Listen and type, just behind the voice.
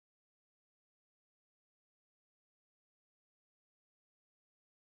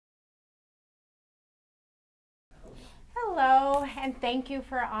Hello, and thank you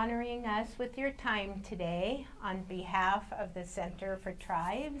for honoring us with your time today. On behalf of the Center for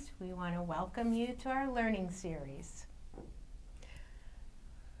Tribes, we want to welcome you to our learning series.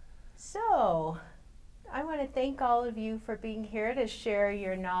 So, I want to thank all of you for being here to share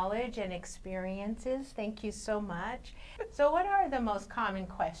your knowledge and experiences. Thank you so much. So what are the most common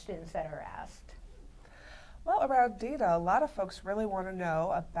questions that are asked? Well, around data, a lot of folks really want to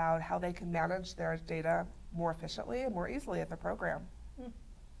know about how they can manage their data more efficiently and more easily at the program.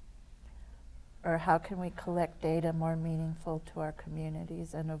 Or how can we collect data more meaningful to our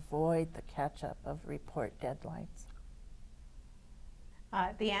communities and avoid the catch-up of report deadlines?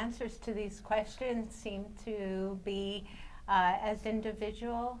 The answers to these questions seem to be as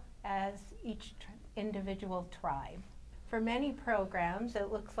individual as each individual tribe. For many programs, it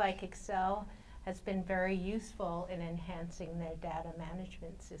looks like Excel has been very useful in enhancing their data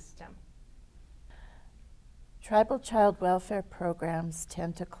management system. Tribal child welfare programs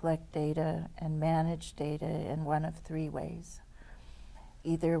tend to collect data and manage data in one of three ways,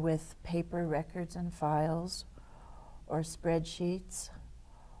 either with paper records and files, or spreadsheets,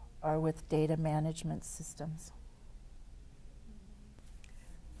 or with data management systems.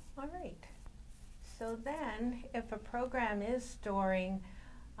 All right. So then, if a program is storing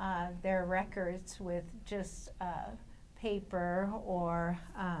their records with just paper or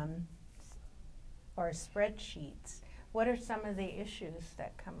spreadsheets, what are some of the issues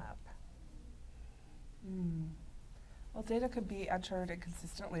that come up? Well, data could be entered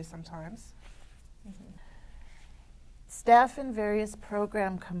inconsistently sometimes. Staff in various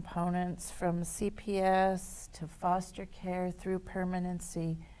program components, from CPS to foster care through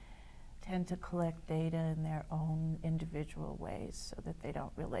permanency, tend to collect data in their own individual ways so that they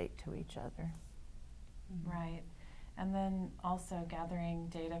don't relate to each other. Right. And then also gathering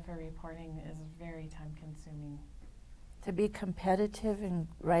data for reporting is very time consuming. To be competitive in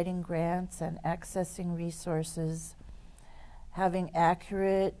writing grants and accessing resources, having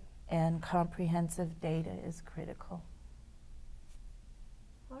accurate and comprehensive data is critical.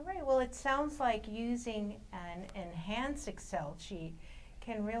 All right, well, it sounds like using an enhanced Excel sheet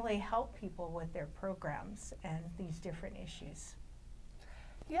can really help people with their programs and these different issues.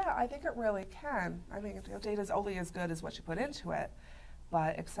 Yeah, I think it really can. I mean, data is only as good as what you put into it,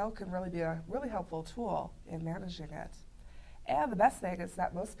 but Excel can really be a really helpful tool in managing it. And the best thing is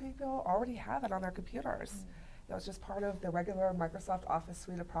that most people already have it on their computers. It's just part of the regular Microsoft Office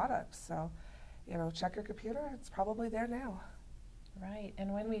suite of products. So, check your computer, it's probably there now. Right,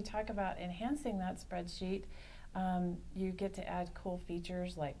 and when we talk about enhancing that spreadsheet, you get to add cool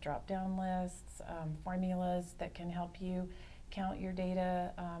features like drop-down lists, formulas that can help you count your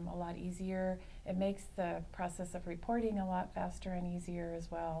data a lot easier. It makes the process of reporting a lot faster and easier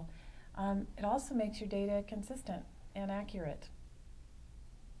as well. It also makes your data consistent and accurate.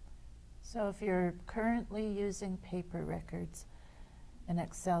 So if you're currently using paper records, an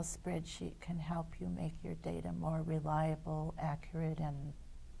Excel spreadsheet can help you make your data more reliable, accurate, and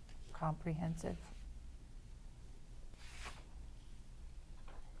comprehensive.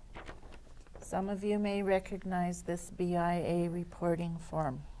 Some of you may recognize this BIA reporting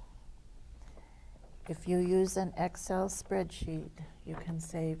form. If you use an Excel spreadsheet, you can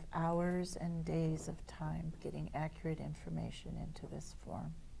save hours and days of time getting accurate information into this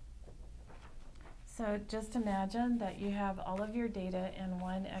form. So just imagine that you have all of your data in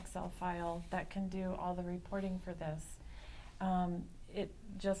one Excel file that can do all the reporting for this.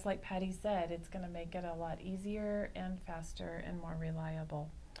 Just like Patty said, it's going to make it a lot easier and faster and more reliable.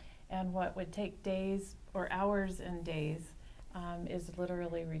 And what would take days or hours and days is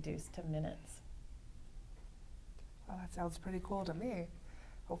literally reduced to minutes. Well, that sounds pretty cool to me.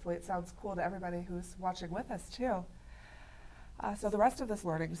 Hopefully it sounds cool to everybody who's watching with us too. So the rest of this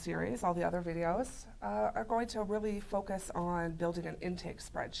learning series, all the other videos, are going to really focus on building an intake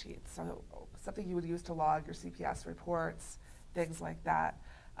spreadsheet. So something you would use to log your CPS reports, things like that.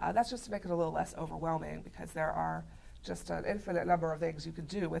 That's just to make it a little less overwhelming because there are just an infinite number of things you can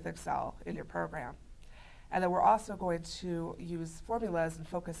do with Excel in your program. And then we're also going to use formulas and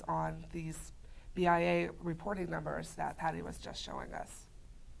focus on these BIA reporting numbers that Patty was just showing us.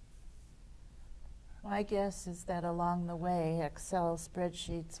 My guess is that along the way, Excel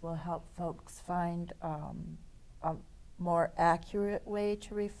spreadsheets will help folks find a more accurate way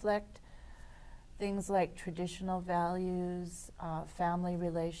to reflect things like traditional values, family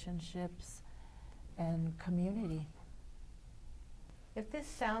relationships, and community. If this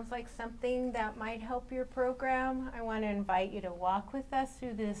sounds like something that might help your program, I want to invite you to walk with us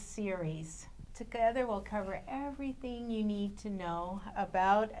through this series. Together we'll cover everything you need to know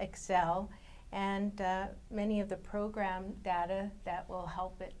about Excel and many of the program data that will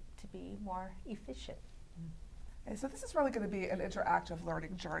help it to be more efficient. And so this is really going to be an interactive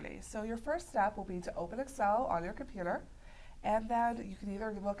learning journey. So your first step will be to open Excel on your computer, and then you can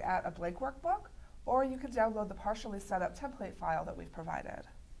either look at a blank workbook or you can download the partially set up template file that we've provided.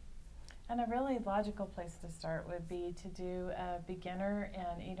 And a really logical place to start would be to do a beginner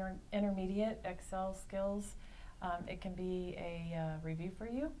and intermediate Excel skills. It can be a review for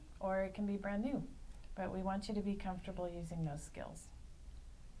you, or it can be brand new, but we want you to be comfortable using those skills.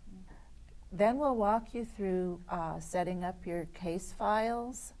 Then we'll walk you through setting up your case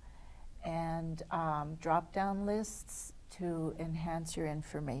files and drop-down lists to enhance your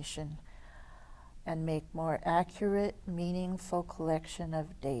information and make more accurate, meaningful collection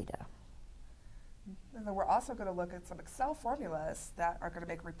of data. And then we're also going to look at some Excel formulas that are going to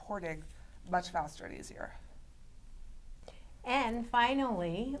make reporting much faster and easier. And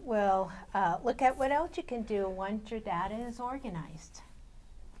finally, we'll look at what else you can do once your data is organized.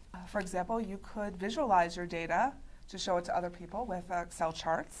 For example, you could visualize your data to show it to other people with Excel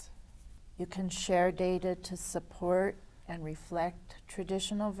charts. You can share data to support and reflect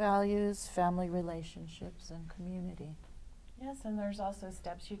traditional values, family relationships, and community. Yes, and there's also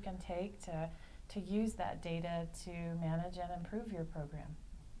steps you can take to use that data to manage and improve your program.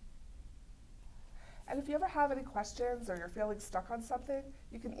 And if you ever have any questions or you're feeling stuck on something,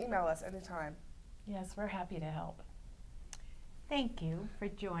 you can email us anytime. Yes, we're happy to help. Thank you for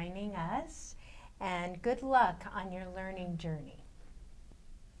joining us, and good luck on your learning journey.